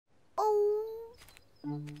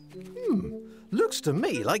Looks to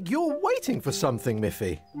me like you're waiting for something,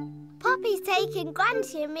 Miffy. Poppy's taking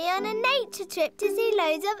Grunty and me on a nature trip to see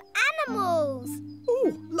loads of animals.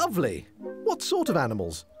 Oh, lovely. What sort of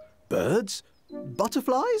animals? Birds?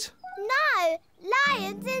 Butterflies? No,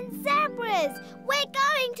 lions and zebras. We're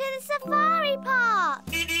going to the safari park.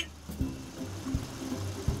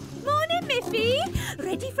 Morning, Miffy.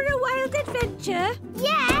 Ready for a wild adventure?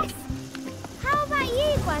 Yes. How about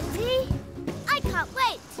you, Grunty? I can't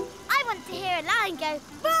wait. I want to hear a lion go,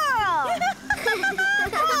 roar!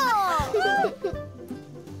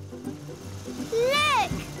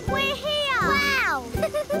 Look, we're here. Wow.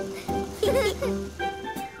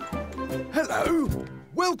 Hello.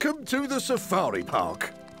 Welcome to the safari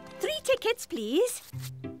park. 3 tickets, please.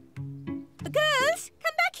 Girls,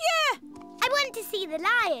 come back here. I want to see the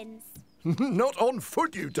lions. Not on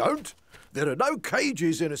foot, you don't. There are no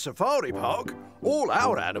cages in a safari park. All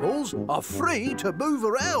our animals are free to move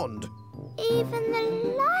around. Even the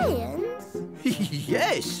lions?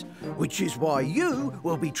 Yes, which is why you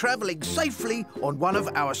will be travelling safely on one of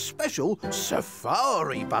our special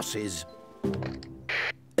safari buses.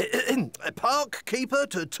 Park keeper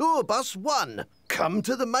to tour bus 1. Come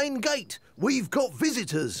to the main gate. We've got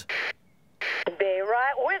visitors. Be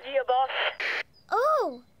right with you, boss.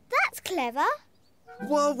 Oh, that's clever.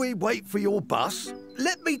 While we wait for your bus,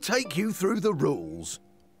 let me take you through the rules.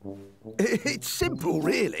 It's simple,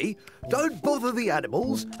 really. Don't bother the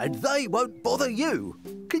animals and they won't bother you.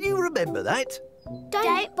 Can you remember that?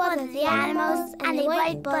 Don't bother the animals and they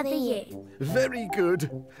won't bother you. Very good.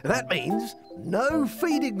 That means no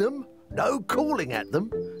feeding them, no calling at them,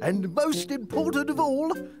 and most important of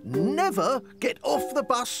all, never get off the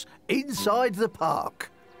bus inside the park.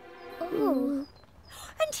 Ooh.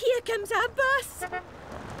 And here comes our bus.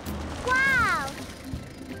 Wow!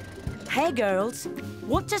 Hey, girls.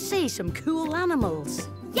 Want to see some cool animals?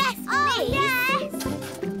 Yes, please! Yes!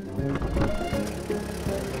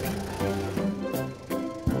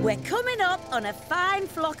 We're coming up on a fine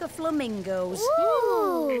flock of flamingos.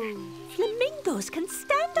 Ooh! Flamingos can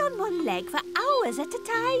stand on one leg for hours at a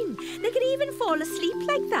time. They can even fall asleep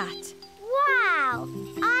like that. Wow!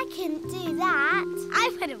 I couldn't do that. I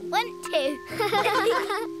wouldn't want to.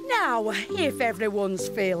 Now, if everyone's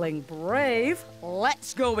feeling brave,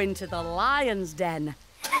 let's go into the lion's den.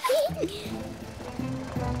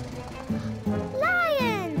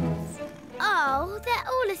 Lions! Oh, they're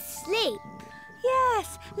all asleep.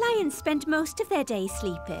 Yes, lions spend most of their day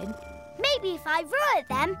sleeping. Maybe if I roar at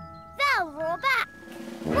them, they'll roar back.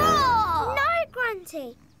 Roar! No,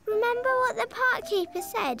 Grunty. Remember what the park keeper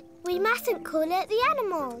said? We mustn't call at the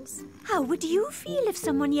animals. How would you feel if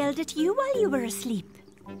someone yelled at you while you were asleep?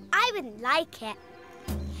 I wouldn't like it.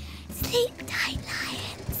 Sleep tight,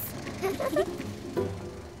 lions.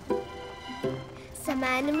 Some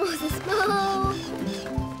animals are small.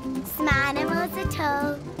 Some animals are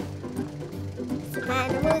tall. Some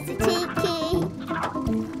animals are cheeky.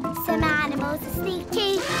 Some animals are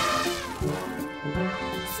sneaky.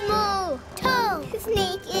 Small, tall,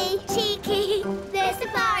 sneaky, cheeky. The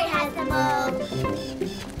safari has them all.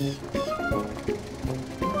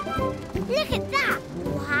 Look at that!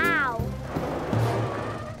 Wow!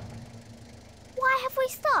 Why have we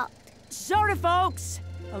stopped? Sorry, folks.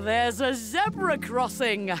 There's a zebra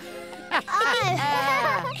crossing.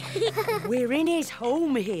 Oh. We're in his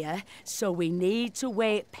home here, so we need to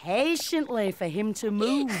wait patiently for him to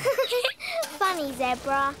move. Funny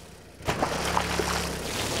zebra.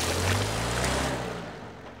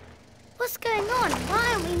 What's going on?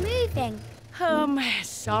 Why aren't we moving?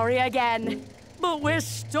 Sorry again, but we're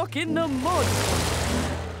stuck in the mud.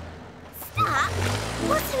 Stuck?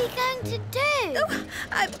 What are we going to do? Oh,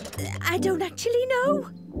 I don't actually know.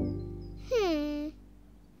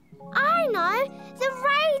 I know! The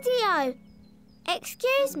radio!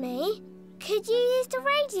 Excuse me, could you use the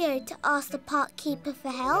radio to ask the park keeper for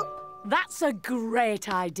help? That's a great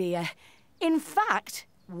idea. In fact,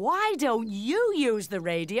 why don't you use the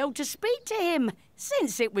radio to speak to him,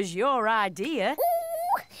 since it was your idea?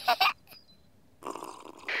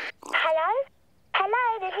 Hello?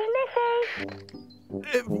 Hello, this is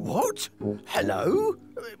Miffy. What? Hello?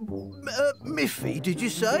 Miffy, did you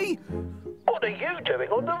say? What are you doing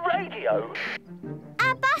on the radio?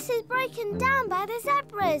 Our bus is broken down by the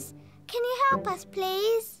zebras. Can you help us,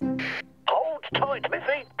 please? Hold tight,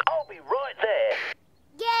 Miffy. I'll be right there.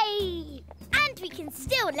 Yay! And we can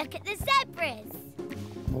still look at the zebras.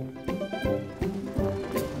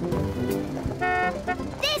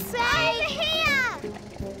 This way! Over here!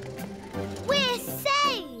 We're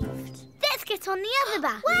saved! Let's get on the other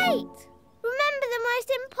bus. Wait! Remember the most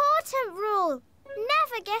important rule.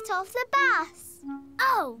 Never get off the bus.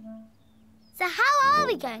 Oh, so how are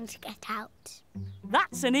we going to get out?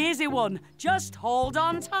 That's an easy one. Just hold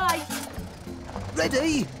on tight.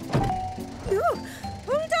 Ready? Ooh,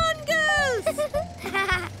 hold on, girls!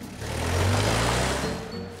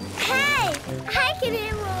 Hey, I can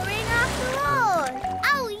hear roaring after all.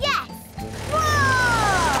 Oh, yes.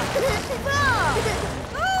 Roar!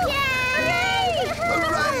 Roar! Yay!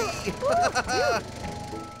 Hooray!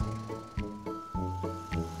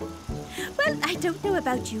 Well, I don't know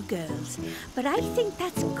about you girls, but I think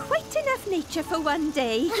that's quite enough nature for one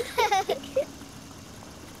day.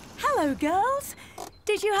 Hello, girls.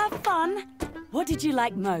 Did you have fun? What did you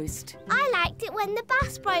like most? I liked it when the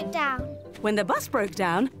bus broke down. When the bus broke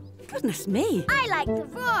down? Goodness me. I liked the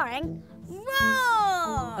roaring.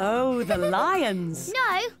 Roar! Oh, the lions.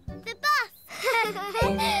 No, the bus.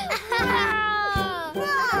 Ah.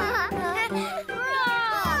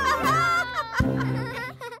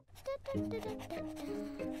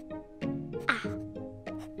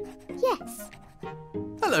 Yes,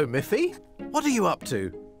 Hello, Miffy. What are you up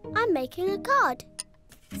to? I'm making a card.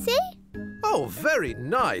 See? Oh, very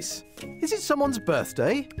nice. Is it someone's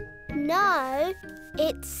birthday? No,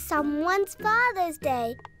 it's someone's Father's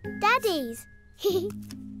Day. Daddy's.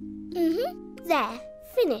 There,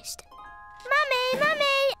 finished. Mummy,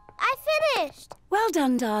 I finished. Well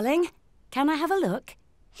done, darling. Can I have a look?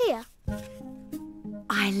 Here.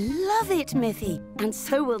 I love it, Miffy. And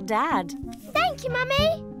so will Dad. Thank you,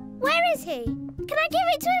 Mummy. Where is he? Can I give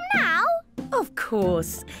it to him now? Of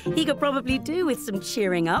course. He could probably do with some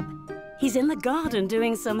cheering up. He's in the garden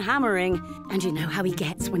doing some hammering. And you know how he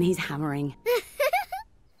gets when he's hammering.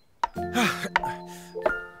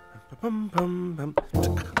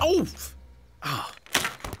 Oh! Ah.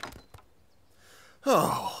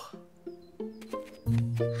 Oh.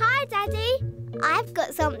 Hi, Daddy. I've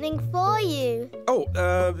got something for you. Oh,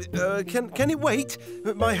 can it wait?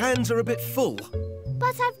 My hands are a bit full.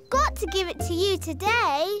 But I've got to give it to you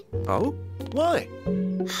today. Oh? Why?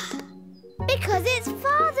 Because it's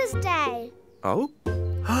Father's Day. Oh?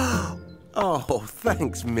 Oh,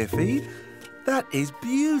 thanks, Miffy. That is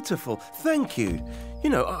beautiful. Thank you. You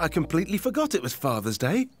know, I completely forgot it was Father's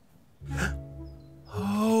Day.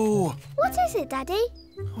 Oh. What is it, Daddy?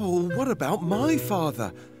 Oh, what about my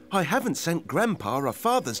father? I haven't sent Grandpa a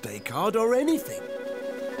Father's Day card or anything.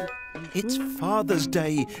 It's Father's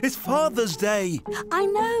Day. It's Father's Day. I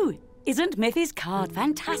know. Isn't Miffy's card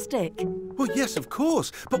fantastic? Well, yes, of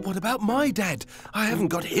course. But what about my dad? I haven't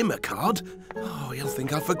got him a card. Oh, he'll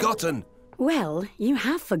think I've forgotten. Well, you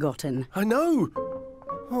have forgotten. I know.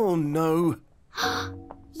 Oh, no.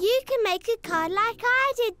 You can make a card like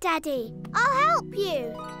I did, Daddy. I'll help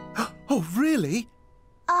you. Oh, really?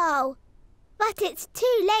 Oh, but it's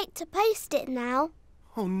too late to post it now.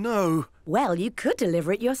 Oh, no. Well, you could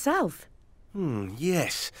deliver it yourself.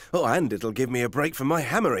 Yes. Oh, and it'll give me a break from my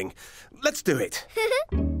hammering. Let's do it.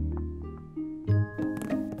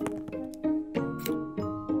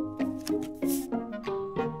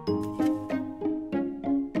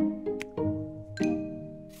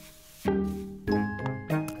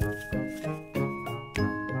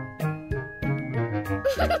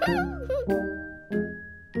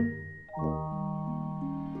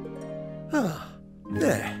 Ah,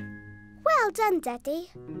 there. Well done, Daddy.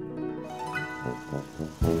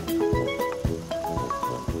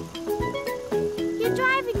 You're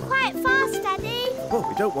driving quite fast, Daddy. Well,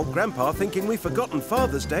 we don't want Grandpa thinking we've forgotten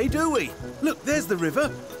Father's Day, do we? Look, there's the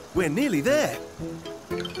river. We're nearly there.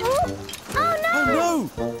 Oh, oh no!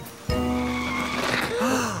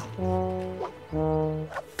 Oh, no!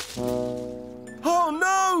 Oh,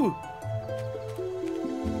 no!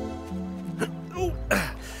 Oh.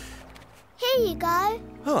 Here you go.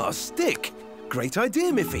 Ah, a stick. Great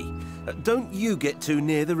idea, Miffy. Don't you get too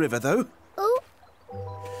near the river, though. Oh,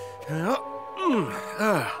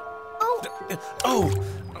 Oh!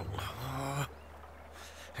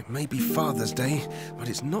 It may be Father's Day, but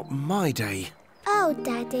it's not my day. oh,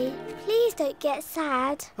 Daddy, please don't get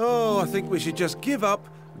sad. Oh, I think we should just give up,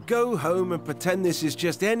 go home and pretend this is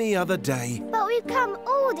just any other day. But we've come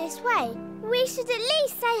all this way. We should at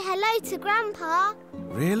least say hello to Grandpa.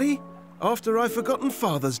 Really? After I've forgotten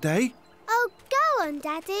Father's Day? Oh, go on,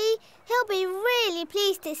 Daddy. He'll be really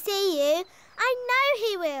pleased to see you. I know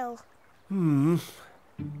he will.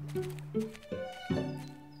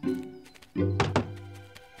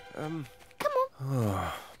 Come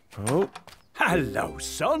on. Oh. Hello,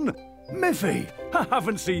 son. Miffy, I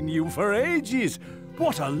haven't seen you for ages.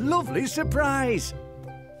 What a lovely surprise.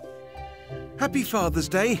 Happy Father's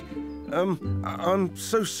Day. I'm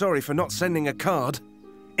so sorry for not sending a card.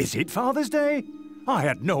 Is it Father's Day? I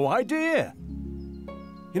had no idea.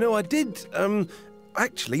 You know, I did,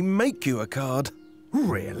 actually make you a card.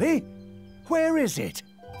 Really? Where is it?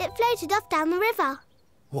 It floated off down the river.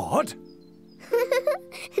 What?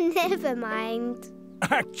 Never mind.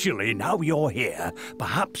 Actually, now you're here,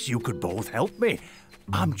 perhaps you could both help me.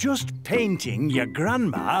 I'm just painting your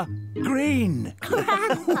grandma green.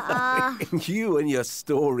 Grandpa. You and your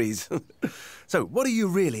stories. So, what are you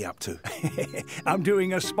really up to? I'm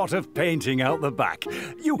doing a spot of painting out the back.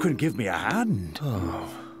 You can give me a hand. Oh.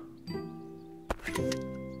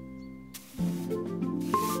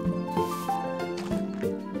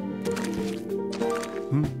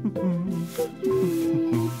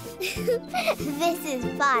 This is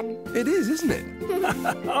fun. It is, isn't it?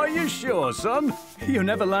 Are you sure, son? You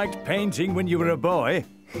never liked painting when you were a boy.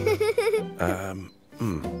 Hi,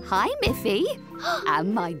 Miffy.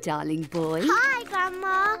 And my darling boy. Hi,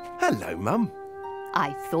 Grandma. Hello, Mum.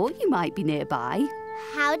 I thought you might be nearby.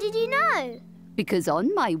 How did you know? Because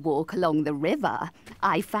on my walk along the river,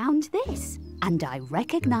 I found this. And I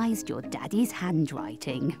recognised your daddy's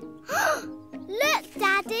handwriting. Look,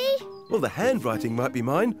 Daddy. Well, the handwriting might be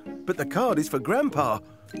mine, but the card is for Grandpa.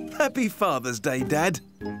 Happy Father's Day, Dad.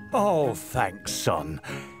 Oh, thanks, son.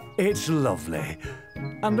 It's lovely.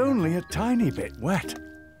 And only a tiny bit wet.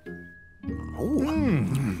 Oh.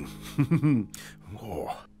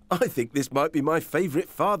 Oh. I think this might be my favourite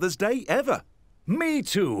Father's Day ever. Me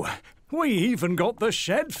too. We even got the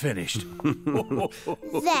shed finished.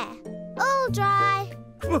 There. All dry.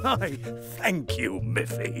 Why, thank you,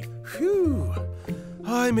 Miffy. Phew.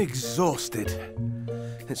 I'm exhausted.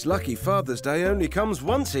 It's lucky Father's Day only comes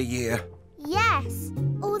once a year. Yes.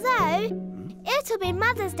 Although, it'll be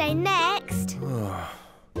Mother's Day next.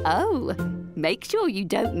 Oh, make sure you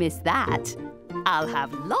don't miss that. I'll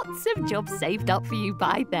have lots of jobs saved up for you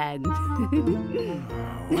by then.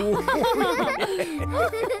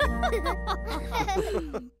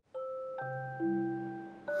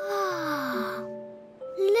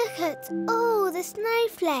 Look at all the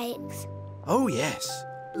snowflakes. Oh, yes.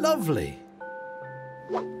 Lovely.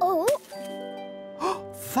 Oh,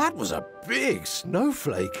 That was a big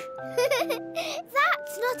snowflake.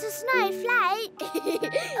 that's not a snowflake.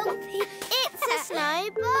 It's a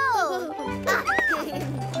snowball.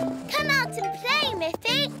 Come out and play,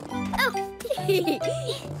 Miffy. Oh.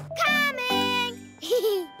 Coming.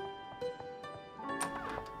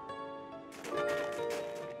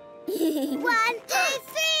 One, two,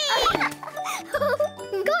 three.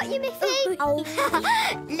 Got you, Miffy. Oh.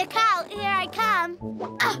 Look out, here I come. Oh.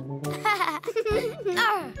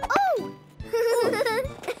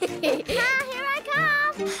 Here I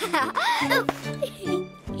come.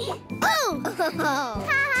 Oh.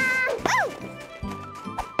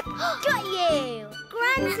 Got you.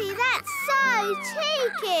 Grunty, that's so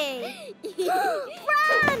cheeky.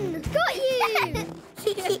 Run. Got you.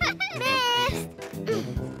 Missed.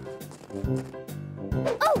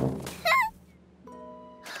 Oh.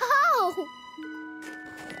 Oh.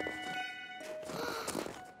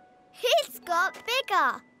 It's got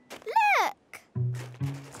bigger. Look.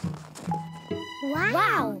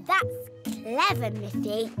 Wow, that's clever,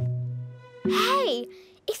 Miffy. Hey,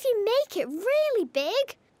 if you make it really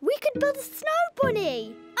big, we could build a snow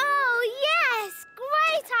bunny. Oh, yes,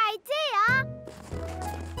 great idea.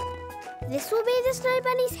 This will be the snow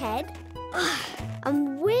bunny's head.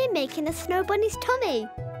 And we're making the snow bunny's tummy.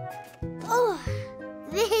 Oh,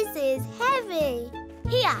 this is heavy.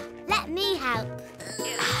 Here, let me help.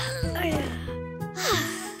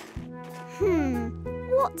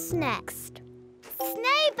 What's next?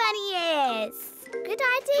 Snow bunny ears. Good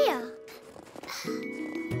idea.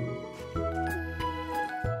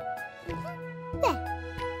 There.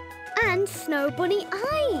 And snow bunny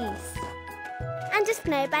eyes. And a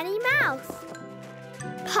snow bunny mouth.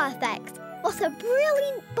 Perfect. What a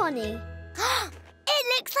brilliant bunny. It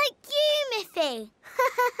looks like you, Miffy.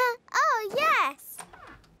 Oh, yes.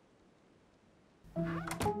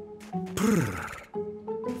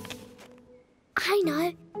 I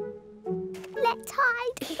know. Let's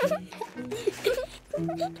hide.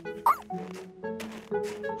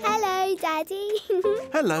 Hello, Daddy.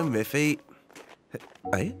 Hello, Miffy.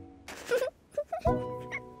 Eh?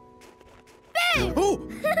 Boom! Oh!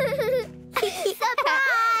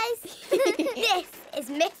 Surprise! This is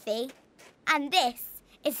Miffy. And this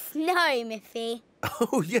is Snow Miffy.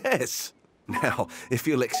 Oh, yes. Now, if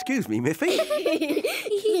you'll excuse me, Miffy.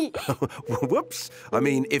 Whoops. I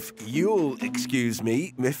mean, if you'll excuse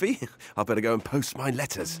me, Miffy, I better go and post my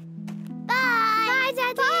letters. Bye! Bye,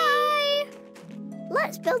 Daddy! Bye!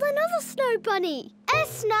 Let's build another snow bunny. A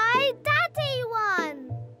snow daddy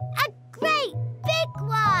one. A great big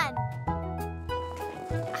one.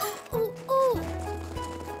 Ooh, ooh.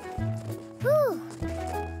 Ooh.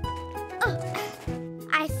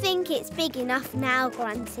 It's big enough now,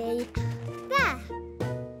 Grunty. There.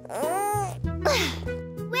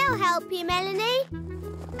 We'll help you, Melanie.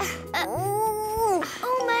 Almost.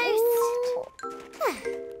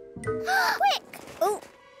 Quick!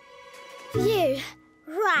 Phew.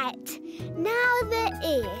 Right. Now the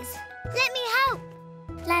ears. Let me help.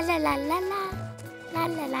 La la la la la. La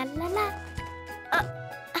la la la la.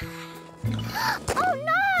 Oh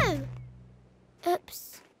no!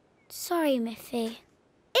 Oops. Sorry, Miffy.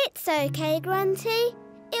 It's okay, Grunty.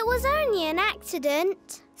 It was only an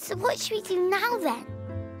accident. So what should we do now then?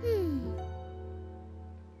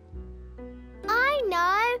 I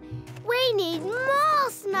know. We need more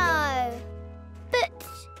snow. But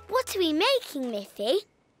what are we making, Miffy?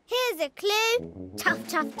 Here's a clue. Chuff,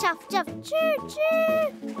 chuff, chuff, chuff, choo,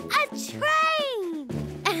 choo. A train!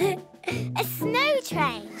 A snow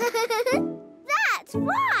train. That's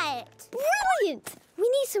right. Brilliant. We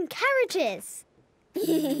need some carriages.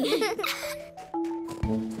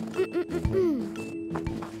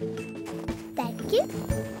 Thank you.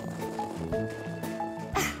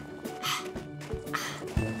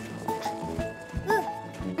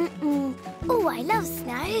 Oh, I love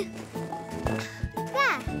snow.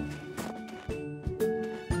 There.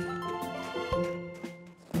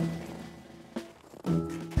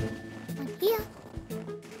 One here.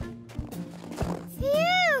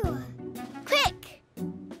 Phew! Quick!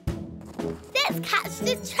 Let's catch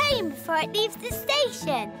the train before it leaves the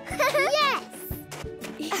station. Yes!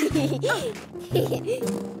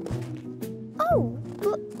 Oh,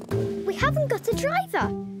 but we haven't got a driver.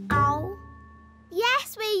 Oh.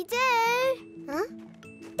 Yes, we do. Huh?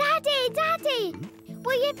 Daddy!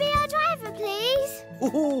 Will you be our driver, please?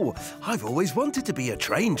 Oh, I've always wanted to be a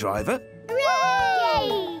train driver.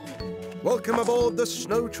 Hooray! Welcome aboard the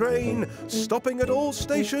snow train, stopping at all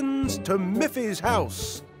stations to Miffy's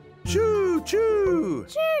house. Choo choo!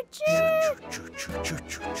 Choo choo! Choo choo choo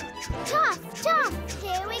choo choo choo. Chuff, chuff!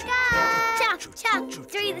 Here we go! Chuff, chuff!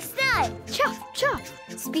 Through the snow! Chuff, chuff!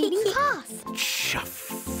 Speeding past!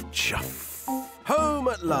 Chuff chuff. Home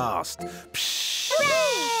at last. Psh.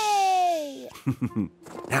 Hooray!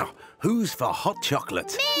 Now, who's for hot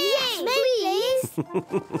chocolate? Me! Yes, me, please!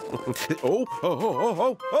 Oh!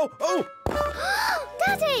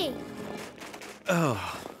 Daddy! Oh.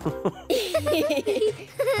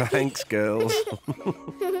 Thanks, girls.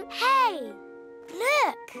 Hey!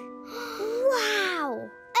 Look! Wow!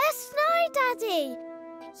 A snow daddy!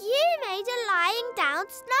 You made a lying down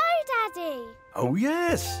snow daddy! Oh,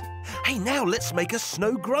 yes. Hey, now let's make a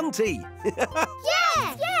snow grunty.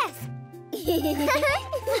 Yes! Yes! 1,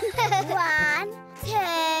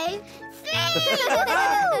 2, 3!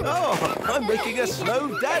 Oh, I'm making a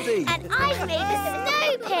snow daddy. And I've made a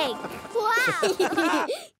snow pig! Wow!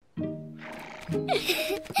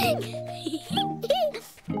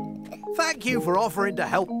 Thank you for offering to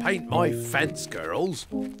help paint my fence, girls.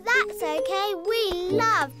 That's okay. We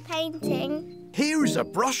love painting. Here's a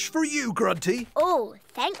brush for you, Grunty. Oh,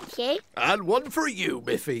 thank you. And one for you,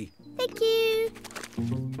 Miffy. Thank you.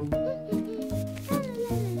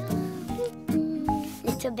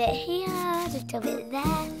 Little bit here, little bit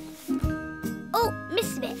there. Oh,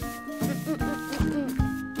 missed a bit.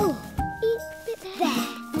 Oh, bit there.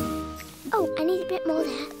 Oh, I need a bit more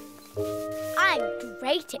there. I'm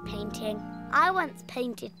great at painting. I once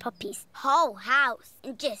painted Poppy's whole house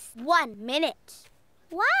in just 1 minute.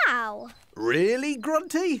 Wow! Really,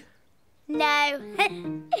 Grunty? No,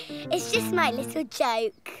 it's just my little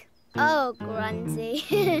joke. Oh, Grunty.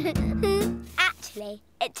 Actually,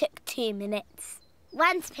 it took 2 minutes.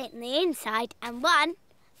 One to paint the inside and one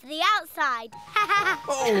for the outside.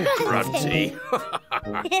 Oh, Grunty.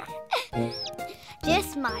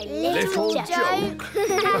 Just my little joke.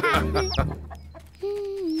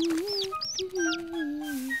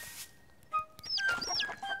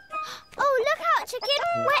 Oh, look out, chicken!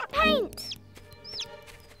 Wet paint!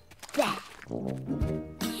 There.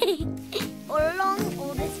 All along,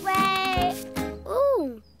 all this way.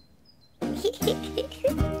 Ooh.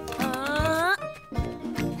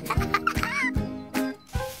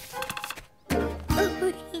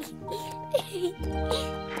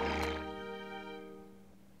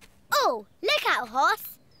 Oh, look out,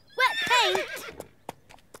 horse! Wet paint!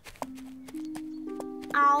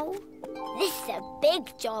 Oh, this is a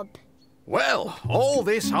big job. Well, all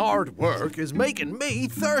this hard work is making me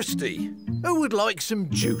thirsty. Who would like some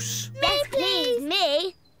juice? Yes, please,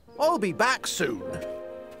 me. I'll be back soon.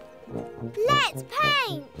 Let's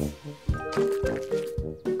paint.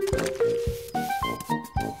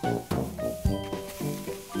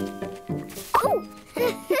 Oh.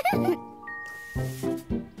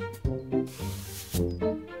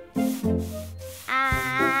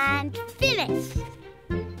 And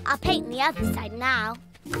the other side now.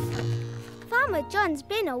 Farmer John's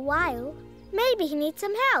been a while. Maybe he needs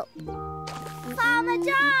some help. Farmer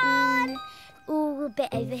John! Ooh, a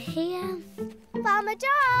bit over here. Farmer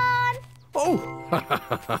John!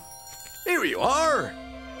 Oh, here you are.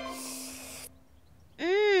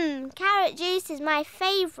 Carrot juice is my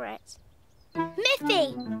favourite.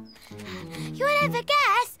 Miffy! You'll never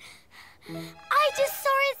guess. I just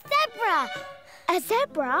saw a zebra. A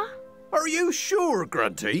zebra? Are you sure,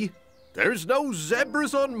 Grunty? There's no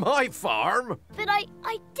zebras on my farm. But I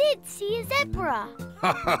did see a zebra.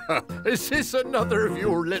 Is this another of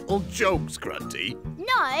your little jokes, Grunty?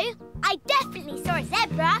 No, I definitely saw a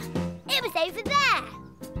zebra. It was over there.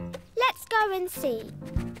 Let's go and see.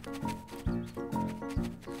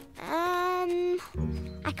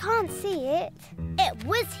 I can't see it. It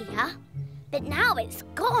was here, but now it's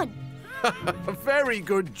gone. Very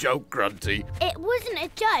good joke, Grunty. It wasn't a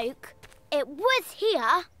joke. It was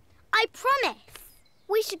here. I promise.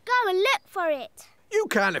 We should go and look for it. You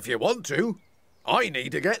can if you want to. I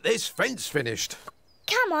need to get this fence finished.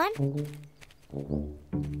 Come on.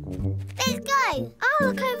 Let's go. I'll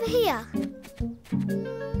look over here.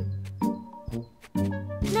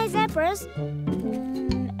 No zebras.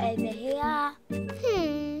 Over here.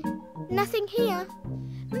 Nothing here.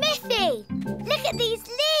 Miffy! Look at these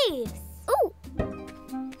leaves. Ooh.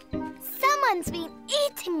 Someone's been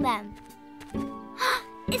eating them.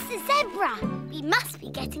 It's a zebra. We must be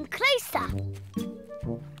getting closer.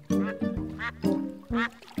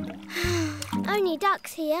 Only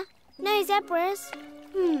ducks here. No zebras.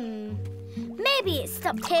 Maybe it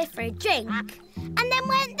stopped here for a drink and then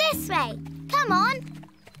went this way. Come on.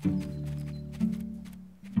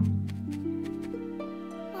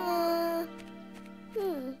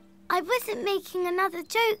 I wasn't making another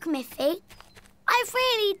joke, Miffy. I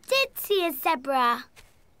really did see a zebra.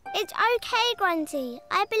 It's okay, Grunty.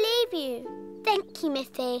 I believe you. Thank you,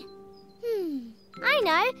 Miffy. I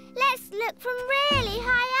know. Let's look from really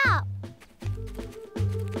high up.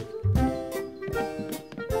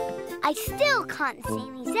 I still can't see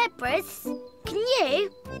any zebras. Can you?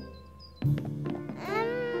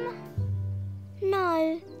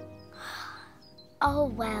 No. Oh,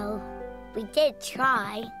 well. We did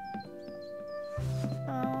try.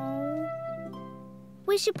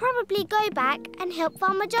 We should probably go back and help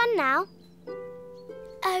Farmer John now.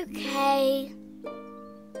 Okay.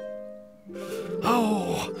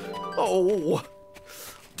 Oh.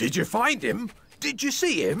 Did you find him? Did you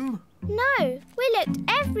see him? No, we looked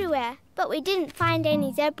everywhere, but we didn't find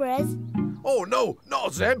any zebras. Oh, no,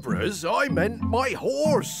 not zebras. I meant my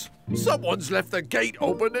horse. Someone's left the gate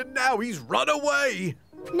open and now he's run away.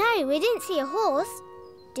 No, we didn't see a horse.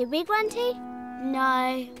 Did we, Grunty?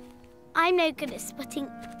 No. I'm no good at spotting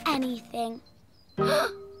anything.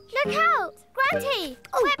 Look out! Grunty!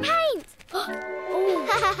 Wet paint!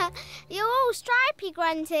 You're all stripy,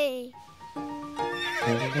 Grunty. My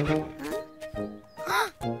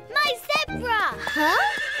zebra! Huh?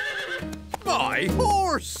 My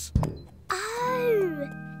horse! Oh,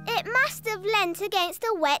 it must have leant against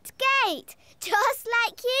a wet gate, just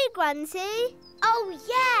like you, Grunty. Oh,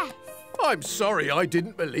 yes. I'm sorry I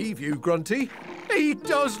didn't believe you, Grunty. He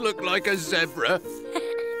does look like a zebra.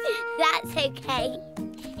 That's okay.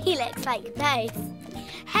 He looks like both.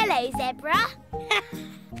 Hello, zebra.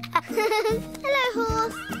 Hello,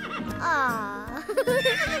 horse. Ah.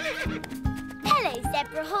 Hello,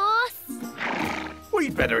 zebra horse.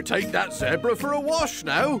 We'd better take that zebra for a wash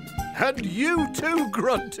now. And you too,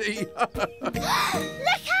 Grunty. Look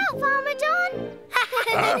out, Farmer John.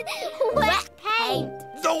 Wet paint.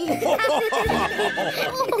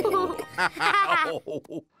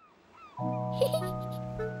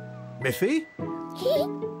 Miffy?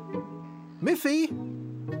 Miffy?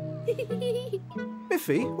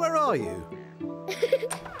 Miffy, where are you?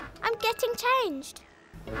 I'm getting changed.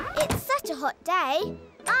 It's such a hot day.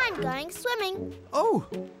 I'm going swimming. Oh,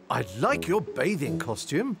 I like your bathing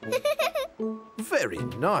costume. Very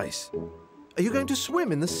nice. Are you going to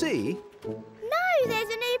swim in the sea? No, there's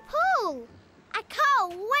a new pool. I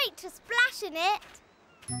can't wait to splash in it.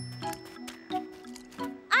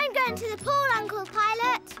 I'm going to the pool, Uncle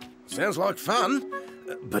Pilot. Sounds like fun.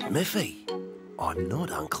 But, Miffy, I'm not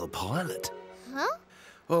Uncle Pilot. Huh?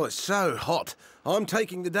 Well, it's so hot. I'm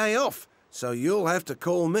taking the day off. So you'll have to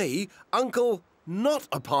call me Uncle Not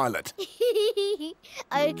a Pilot.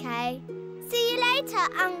 OK. See you later,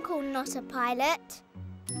 Uncle Not a Pilot.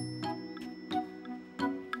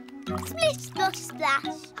 Splish, splash,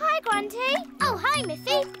 splash. Hi, Grunty. Oh, hi,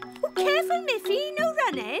 Miffy. Oh, careful, Miffy. No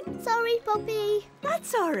running. Sorry, Poppy.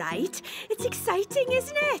 That's all right. It's exciting,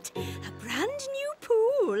 isn't it? A brand new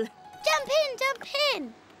pool. Jump in, jump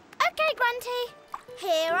in. OK, Grunty.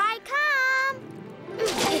 Here I come.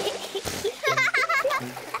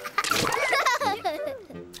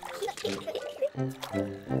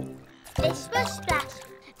 Splish, splosh, splash.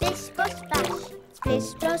 Splish, splosh, splash. Splish,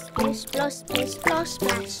 splosh, splish, splosh, splish, splosh,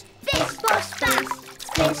 splash. Splish, splosh, splash.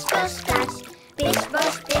 Splish, splosh, splash. Splish,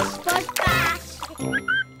 splosh, splish, splosh, splash.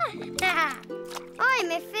 Hi,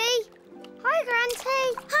 Miffy. Hi, Grunty.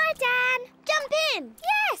 Hi, Dan. Jump in.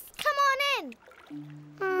 Yes, come on in.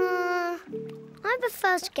 I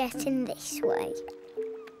prefer to get in this way.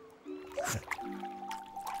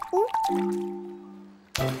 Ooh.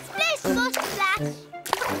 Splish, splosh, splash.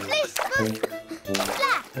 Splish, splosh,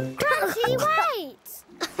 splash. Grunty, wait.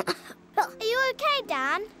 Are you okay,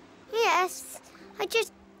 Dan? Yes. I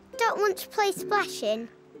just don't want to play splashing.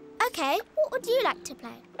 OK, what would you like to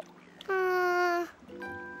play?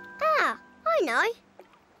 I know.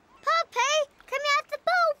 Poppy, can we have the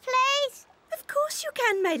ball, please? Of course you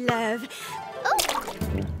can, my love. Oh.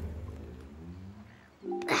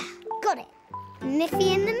 Got it.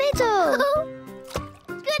 Miffy in the middle.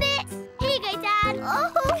 Got it. Here you go, Dad.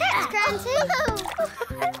 Oh, thanks, Grunty.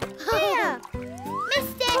 Here.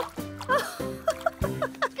 Missed it.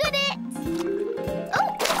 Got it.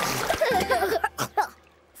 Oh.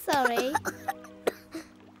 Sorry.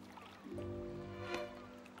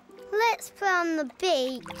 Let's play on the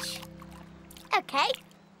beach. OK,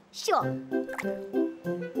 sure.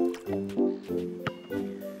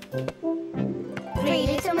 Three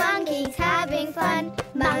little monkeys having fun.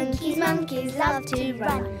 Monkeys, monkeys love to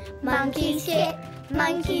run. Monkeys skip,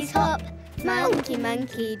 monkeys hop. Monkey,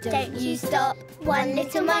 monkey, don't you stop. One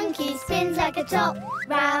little monkey spins like a top.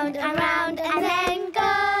 Round and then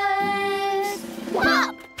goes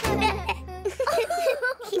pop!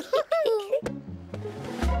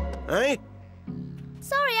 Eh?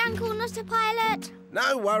 Sorry, Uncle, not a pilot.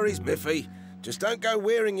 No worries, Miffy. Just don't go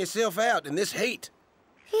wearing yourself out in this heat.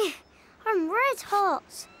 I'm red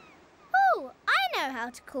hot. Oh, I know how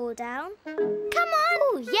to cool down. Come on.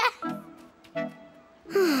 Oh, yeah.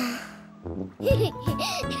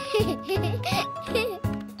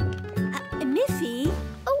 Miffy?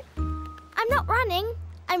 Oh, I'm not running.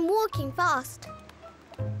 I'm walking fast.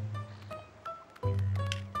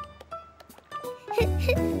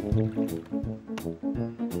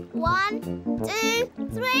 One, two,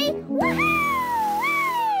 three. Woohoo!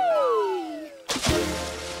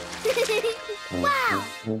 Wow!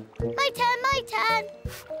 My turn.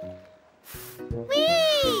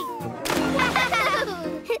 Whee!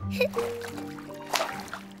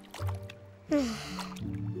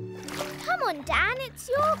 Come on, Dan, it's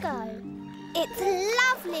your go. It's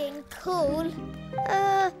lovely and cool.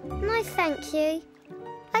 No, thank you.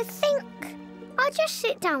 I think I'll just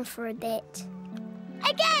sit down for a bit.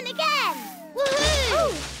 Again!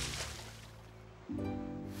 Woohoo!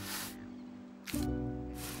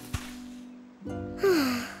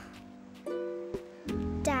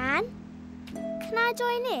 Dan, can I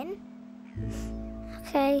join in?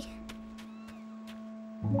 OK.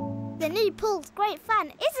 The new pool's great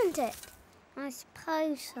fun, isn't it? I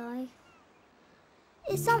suppose so.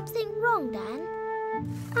 Is something wrong, Dan?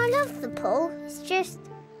 I love the pool. It's just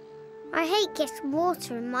I hate getting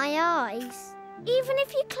water in my eyes. Even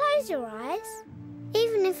if you close your eyes?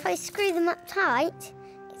 Even if I screw them up tight,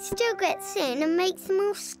 it still gets in and makes them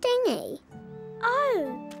all stingy.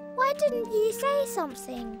 Oh, why didn't you say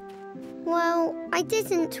something? Well, I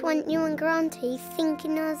didn't want you and Grunty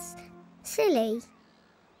thinking us silly.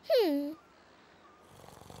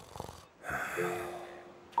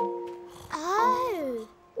 Oh,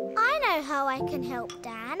 I know how I can help,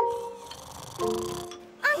 Dan.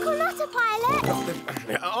 Uncle, not a pilot.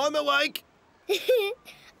 I'm awake.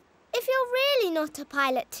 If you're really not a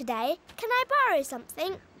pilot today, can I borrow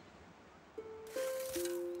something?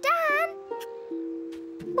 Dan!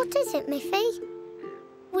 What is it, Miffy?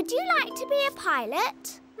 Would you like to be a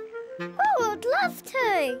pilot? Oh, I'd love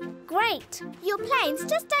to. Great. Your plane's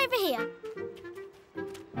just over here.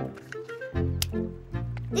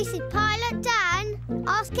 This is Pilot Dan,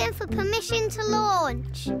 asking for permission to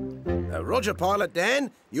launch. Roger, Pilot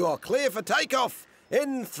Dan. You are clear for takeoff.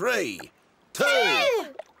 In 3, 2,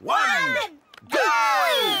 1, go! Yay!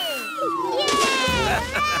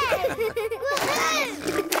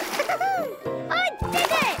 I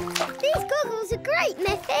did it! These goggles are great,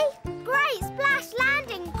 Miffy. Great splash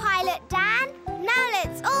landing, Pilot Dan. Now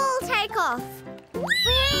let's all take off.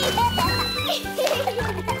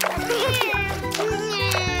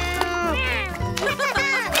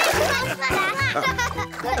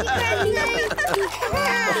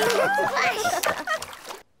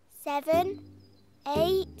 Seven,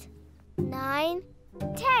 8, 9,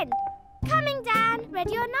 10. Coming, Dan.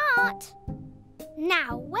 Ready or not?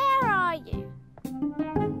 Now, where are you?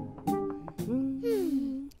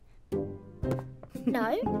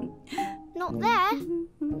 No, not there.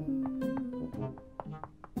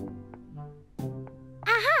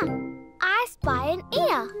 Aha! I spy an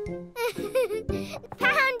ear.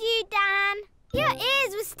 Found you, Dan. Your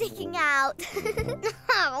ears were sticking out.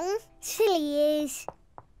 Oh, silly ears.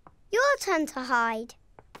 Your turn to hide.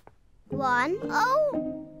 1,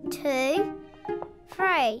 2,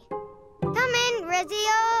 3. Come in, ready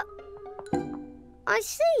up. I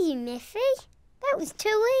see you, Miffy. That was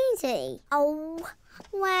too easy. Oh,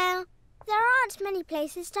 well, there aren't many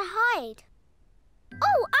places to hide.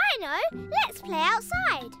 Oh, I know. Let's play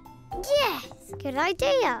outside. Yes, good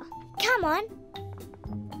idea. Come on.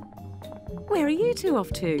 Where are you two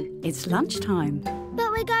off to? It's lunchtime.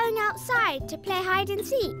 But we're going outside to play hide and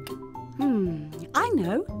seek. I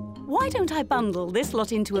know. Why don't I bundle this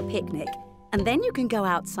lot into a picnic? And then you can go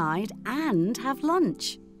outside and have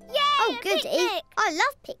lunch. Yay! Oh, goody. Picnic. I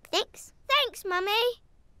love picnics. Thanks, Mummy.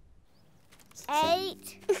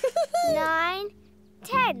 8, 9,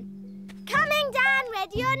 10. Coming, Dan,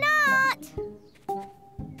 ready or not?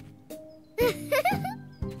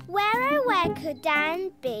 Where could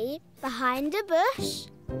Dan be? Behind a bush?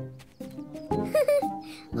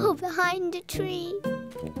 Or behind a tree?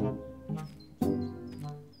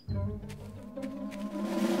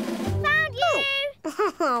 Found you!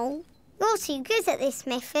 Oh, you're too good at this,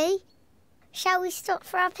 Miffy. Shall we stop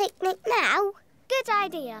for our picnic now? Good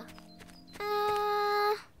idea.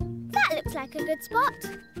 That looks like a good spot.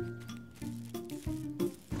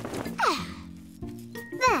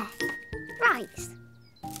 There. Right.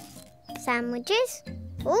 Sandwiches.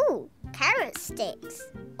 Ooh, carrot sticks.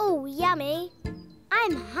 Oh, yummy.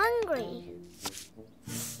 I'm hungry.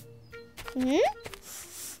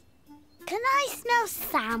 Can I smell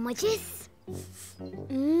sandwiches?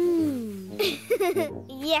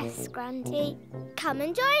 Yes, Grunty. Come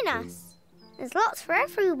and join us. There's lots for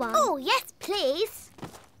everyone. Oh, yes, please.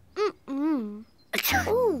 Ooh,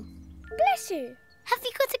 bless you. Have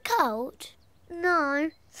you got a cold?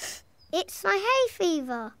 No. It's my hay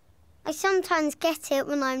fever. I sometimes get it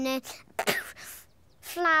when I'm near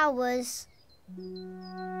flowers.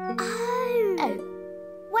 Oh.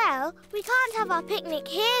 Well, we can't have our picnic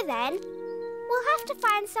here then. We'll have to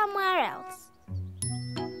find somewhere else.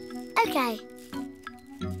 OK.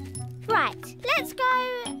 Right, let's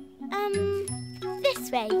go, this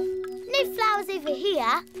way. No flowers over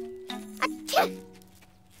here.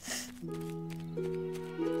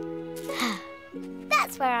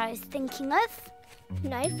 That's where I was thinking of.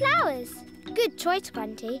 No flowers. Good choice,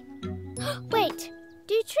 Grunty. Wait,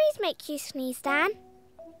 do trees make you sneeze, Dan?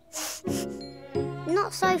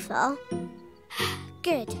 Not so far.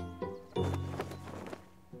 Good.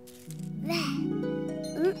 There.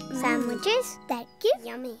 Sandwiches? Thank you.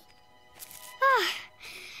 Yummy. Ah,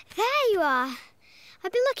 there you are.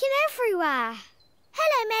 I've been looking everywhere.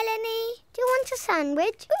 Hello, Melanie. Do you want a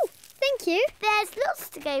sandwich? Oh, thank you. There's lots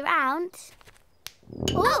to go round.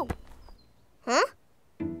 Oh! Huh?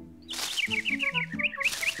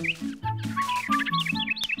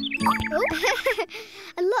 Oh.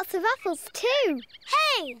 And lots of apples too.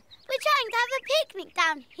 Hey, we're trying to have a picnic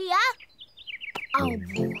down here. Oh.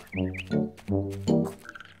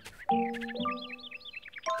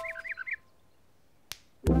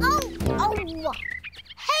 Oh!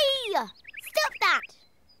 Hey! Stop that!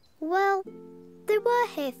 Well, they were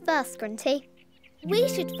here first, Grunty. We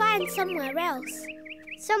should find somewhere else.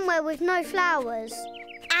 Somewhere with no flowers.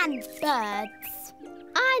 And birds.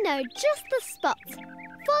 I know just the spot.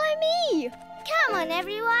 Follow me. Come on,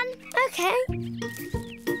 everyone. OK.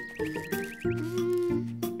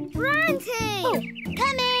 Grunty! Oh.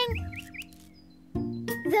 Coming!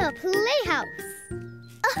 The playhouse.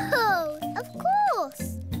 Oh, of course.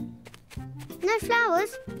 No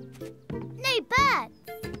flowers. No birds.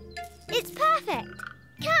 It's perfect.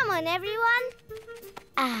 Come on, everyone.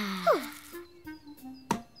 Oh!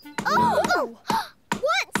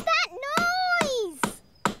 What's that noise?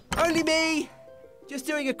 Only me. Just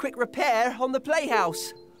doing a quick repair on the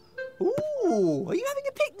playhouse. Ooh, are you having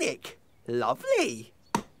a picnic? Lovely.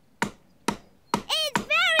 It's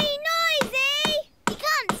very noisy. You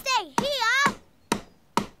can't stay here.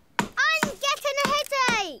 I'm getting a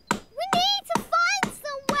headache. We need to find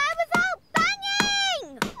somewhere without banging.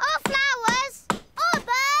 Or flowers. Or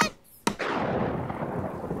birds.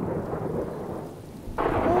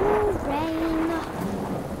 Or rain.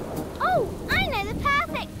 Oh, I know the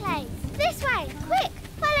perfect place. This way. Quick,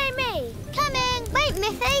 follow me. Coming. Wait,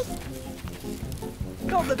 Miffy.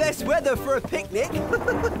 Not the best weather for a picnic.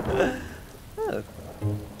 Oh.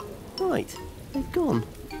 Right, they've gone.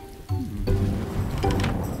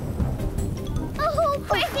 Oh,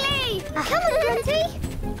 quickly! Come on, Grunty!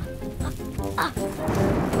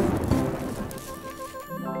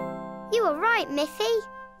 You were right, Miffy.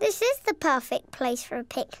 This is the perfect place for a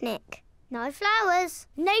picnic. No flowers.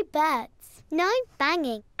 No birds. No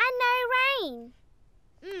banging. And no rain.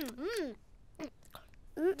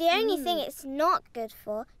 The only thing it's not good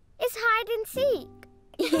for is hide and seek.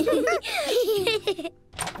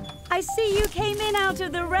 I see you came in out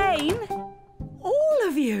of the rain. All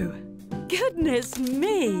of you. Goodness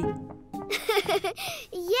me.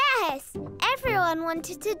 Yes, everyone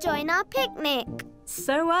wanted to join our picnic.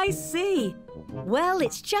 So I see. Well,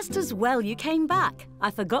 it's just as well you came back.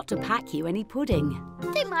 I forgot to pack you any pudding.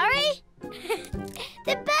 Don't worry.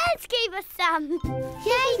 The birds gave us some.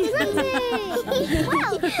 Yay, Grunty!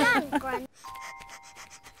 Well done, Grunty.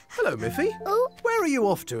 Hello, Miffy. Oh, Where are you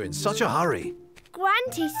off to in such a hurry?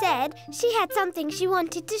 Grunty said she had something she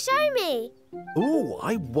wanted to show me. Oh,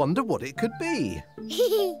 I wonder what it could be.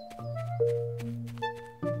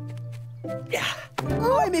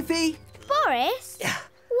 Hi, Miffy. Boris?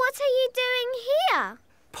 What are you doing here?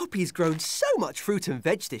 Poppy's grown so much fruit and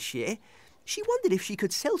veg this year, she wondered if she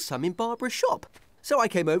could sell some in Barbara's shop. So I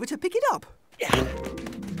came over to pick it up.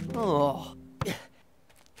 Oh.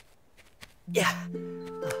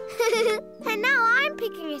 And now I'm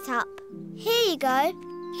picking it up. Here you go.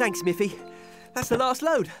 Thanks, Miffy. That's the last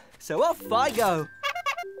load, so off I go.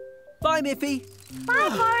 Bye, Miffy. Bye,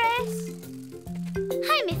 Boris.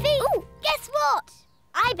 Hi, Miffy. Oh, guess what?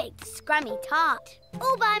 I baked a scrummy tart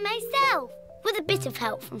all by myself with a bit of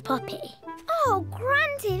help from Poppy. Oh,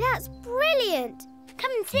 Grunty, that's brilliant.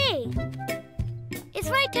 Come and see. It's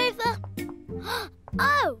right over.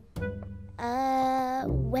 Oh.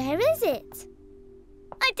 Where is it?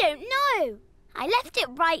 I don't know. I left it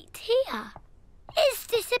right here. It's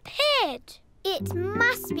disappeared. It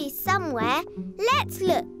must be somewhere. Let's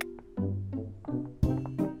look.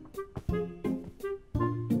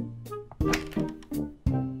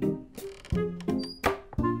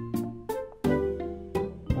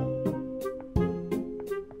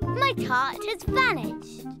 My tart has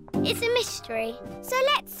vanished. It's a mystery. So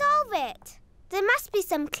let's solve it. There must be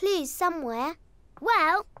some clues somewhere.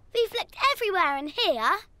 Well, we've looked everywhere in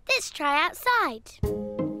here. Let's try outside.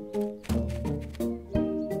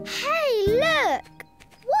 Hey, look!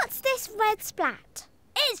 What's this red splat?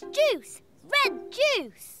 It's juice. Red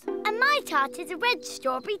juice. And my tart is a red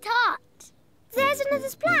strawberry tart. There's another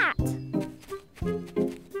splat.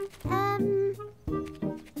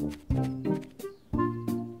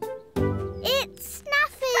 It's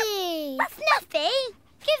Snuffy. Snuffy?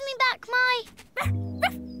 Give me back my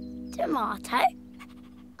tomato.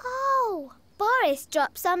 Oh, Boris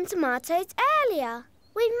dropped some tomatoes earlier.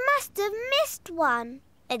 We must have missed one.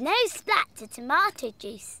 And no splats of tomato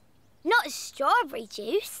juice. Not strawberry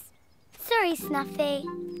juice. Sorry, Snuffy.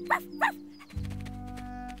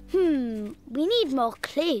 We need more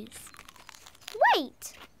clues.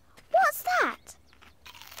 Wait, what's that?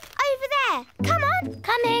 Over there. Come on.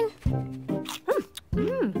 Coming.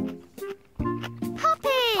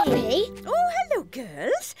 Poppy! Poppy? Oh, hello,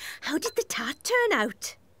 girls. How did the tart turn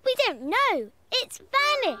out? We don't know. It's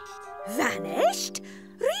vanished. Vanished?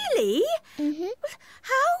 Really?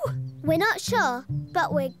 How? We're not sure,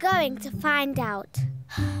 but we're going to find out.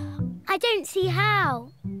 I don't see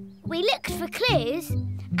how. We looked for clues,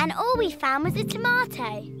 and all we found was a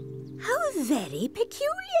tomato. How very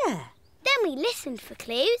peculiar. Then we listened for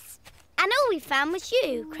clues, and all we found was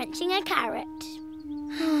you crunching a carrot.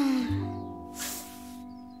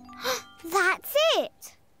 That's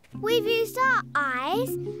it. We've used our eyes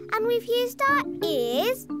and we've used our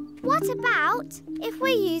ears. What about if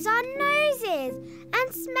we use our noses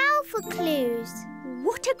and smell for clues?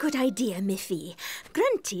 What a good idea, Miffy.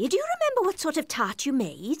 Grunty, do you remember what sort of tart you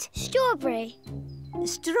made? Strawberry.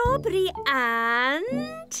 Strawberry and...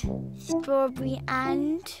 Strawberry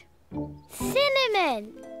and...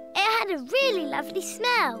 cinnamon. It had a really lovely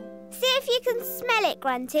smell. See if you can smell it,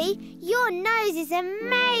 Grunty. Your nose is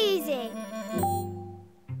amazing.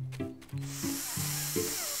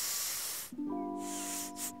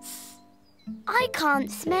 I can't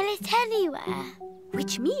smell it anywhere.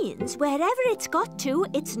 Which means wherever it's got to,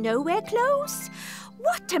 it's nowhere close.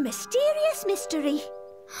 What a mysterious mystery.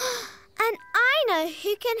 And I know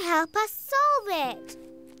who can help us solve it.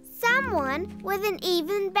 Someone with an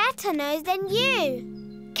even better nose than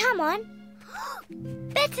you. Come on.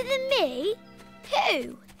 Better than me?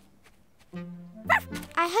 Who?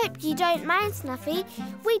 I hope you don't mind, Snuffy.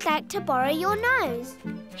 We'd like to borrow your nose.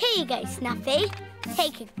 Here you go, Snuffy.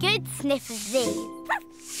 Take a good sniff of these.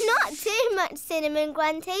 Not too much, Cinnamon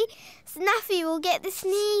Grunty. Snuffy will get the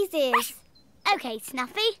sneezes. OK,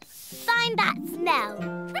 Snuffy, find that smell.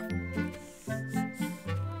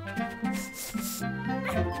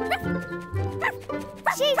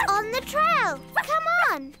 She's on the trail. Come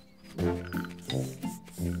on.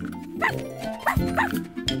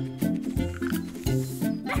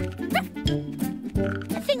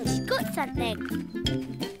 I think she's got something.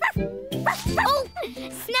 Oh,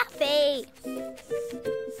 Snuffy!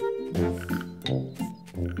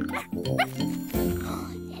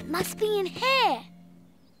 It must be in here.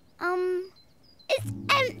 It's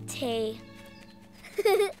empty.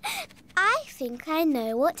 I think I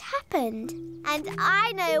know what happened. And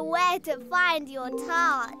I know where to find your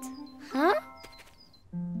tart. Huh?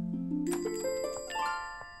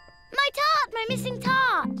 My tart! My missing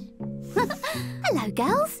tart! Hello,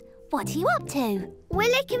 girls. What are you up to?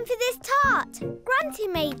 We're looking for this tart. Grunty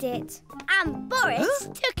made it. And Boris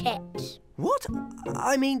took it. What?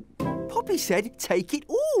 I mean, Poppy said take it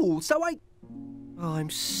all, so I... Oh, I'm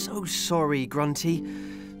so sorry, Grunty.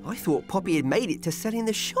 I thought Poppy had made it to sell in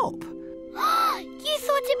the shop. You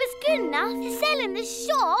thought it was good enough to sell in the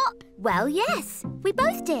shop? Well, yes, we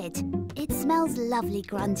both did. It smells lovely,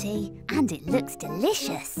 Grunty, and it looks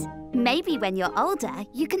delicious. Maybe when you're older,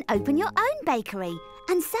 you can open your own bakery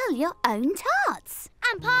and sell your own tarts.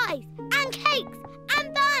 And pies, and cakes,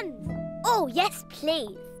 and buns. Oh, yes,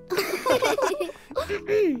 please.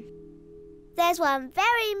 There's one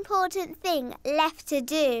very important thing left to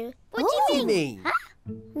do. What do you mean? Huh?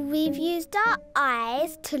 We've used our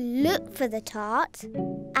eyes to look for the tart,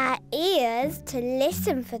 our ears to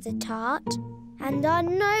listen for the tart, and our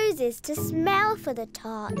noses to smell for the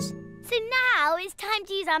tart. So now it's time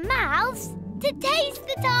to use our mouths to taste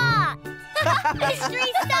the tart!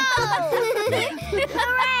 Mystery solved!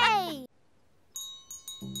 Hooray!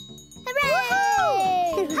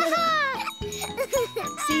 Hooray!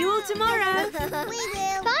 See you all tomorrow. We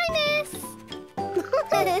will. Bye, Miss.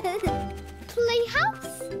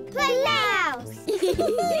 Playhouse? Playhouse!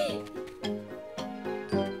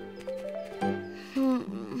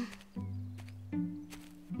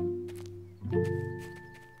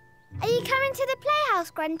 Are you coming to the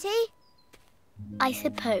playhouse, Grunty? I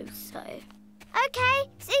suppose so. OK,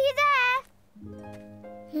 see you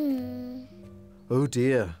there. Oh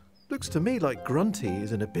dear. Looks to me like Grunty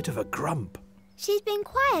is in a bit of a grump. She's been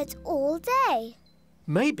quiet all day.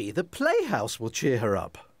 Maybe the playhouse will cheer her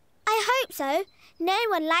up. I hope so. No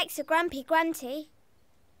one likes a grumpy Grunty.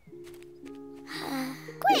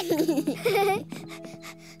 Quick!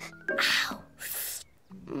 Ow!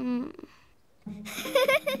 Ooh.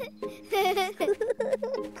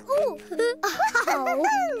 Oh.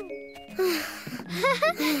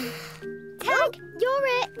 Tag, you're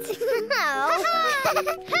it.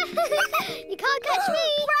 You can't catch me.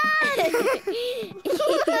 Run!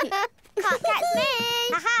 Can't catch me.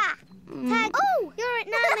 Tag. Oh, you're it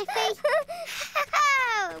now, Miffy.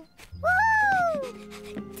 Woo!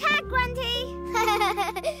 Tag, Grunty.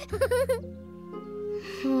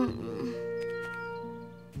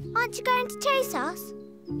 Aren't you going to chase us?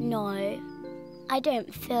 No, I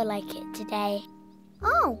don't feel like it today.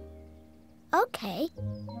 Oh, OK.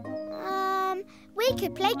 We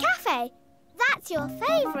could play cafe. That's your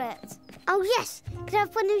favourite. Oh, yes. Could I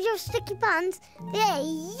have one of your sticky buns? They're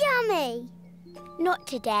yummy. Not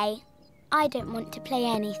today. I don't want to play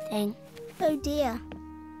anything. Oh, dear.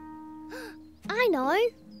 I know.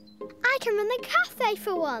 I can run the cafe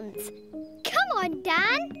for once. Come on,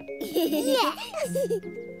 Dan. Yes.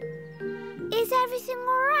 Is everything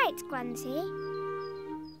all right, Grunty?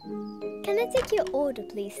 Can I take your order,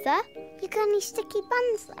 please, sir? You got any sticky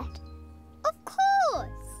buns left? Of course.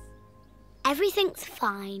 Everything's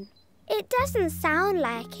fine. It doesn't sound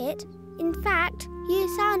like it. In fact, you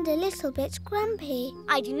sound a little bit grumpy.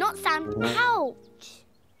 I do not sound... Ouch!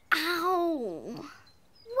 Ow!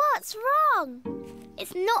 What's wrong?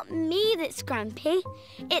 It's not me that's grumpy.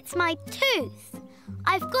 It's my tooth.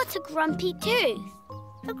 I've got a grumpy tooth.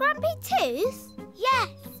 A grumpy tooth? Yes.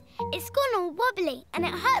 It's gone all wobbly and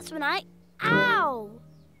it hurts when I... Ow!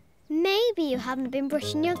 Maybe you haven't been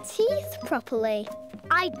brushing your teeth properly.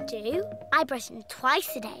 I do. I brush them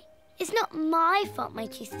twice a day. It's not my fault my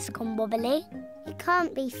tooth has gone wobbly. It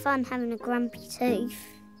can't be fun having a grumpy tooth.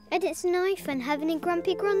 And it's no fun having a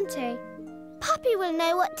grumpy Grunty. Poppy will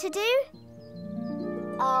know what to do.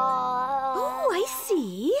 Oh, I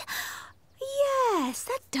see. Yes,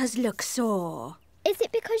 that does look sore. Is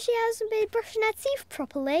it because she hasn't been brushing her teeth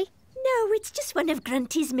properly? No, it's just one of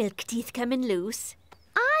Grunty's milk teeth coming loose.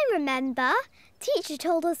 I remember. Teacher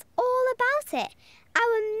told us all about it.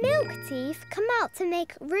 Our milk teeth come out to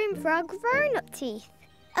make room for our grown-up teeth.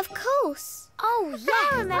 Of course. Oh,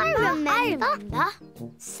 yes, I remember.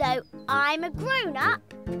 So, I'm a grown-up?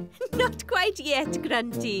 Not quite yet,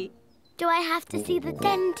 Grunty. Do I have to see the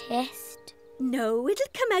dentist? No, it'll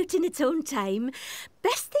come out in its own time.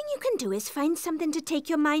 Best thing you can do is find something to take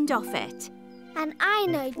your mind off it. And I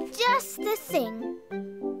know just the thing.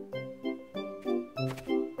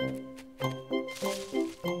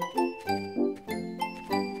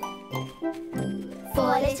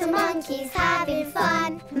 Four little monkeys having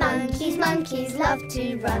fun. Monkeys, monkeys love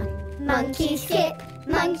to run. Monkeys skip,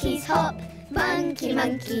 monkeys hop. Monkey,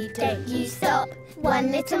 monkey, don't you stop.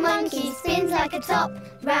 One little monkey spins like a top.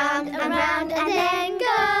 Round and round and then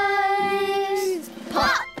goes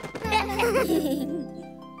pop!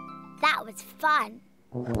 That was fun.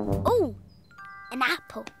 Ooh, an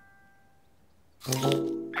apple.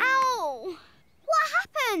 Ow! What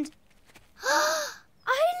happened? Oh,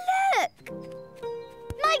 look!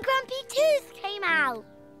 My grumpy tooth came out.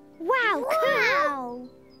 Wow, cool!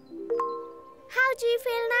 How do you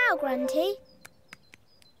feel now, Grunty?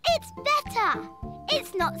 It's better.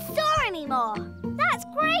 It's not sore anymore. That's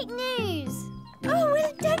great news. Oh,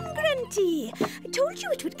 well done, Grunty. I told you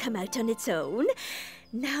it would come out on its own.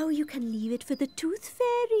 Now you can leave it for the Tooth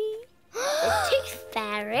Fairy. The Tooth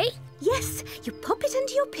Fairy? Yes, you pop it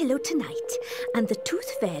under your pillow tonight, and the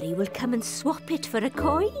Tooth Fairy will come and swap it for a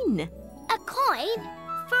coin. A coin?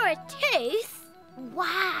 For a tooth?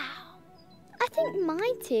 Wow. I think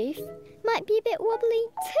my tooth might be a bit wobbly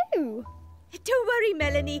too. Don't worry,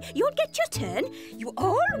 Melanie. You'll get your turn. You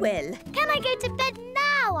all will. Can I go to bed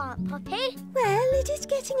now, Aunt Poppy? Well, it is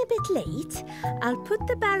getting a bit late. I'll put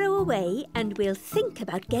the barrow away and we'll think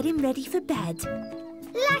about getting ready for bed.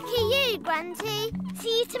 Lucky you, Grunty.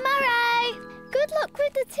 See you tomorrow. Good luck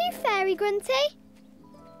with the Tooth Fairy, Grunty.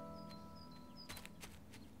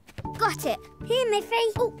 Got it. Here,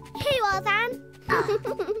 Miffy. Oh, here you are, Dan.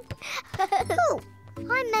 Oh.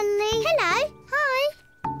 Hi, Melanie. Hello. Hi.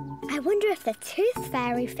 I wonder if the Tooth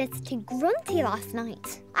Fairy visited Grunty last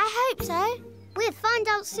night. I hope so. We'll find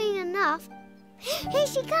out soon enough. Here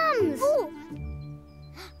she comes. Ooh.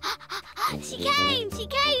 She came.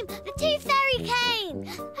 The Tooth Fairy came.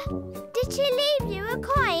 Did she leave you a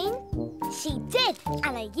coin? She did,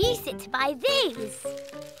 and I used it to buy these.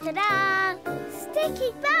 Ta-da!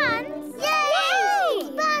 Sticky buns! Yay!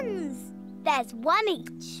 Sticky buns! There's one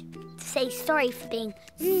each to say sorry for being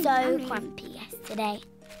so grumpy yesterday.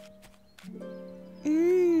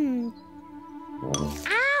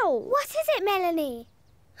 Ow! What is it, Melanie?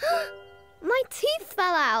 My tooth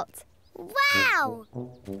fell out. Wow!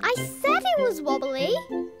 I said it was wobbly.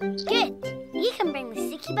 Good. You can bring the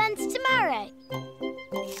sticky buns tomorrow.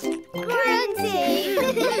 Grunty!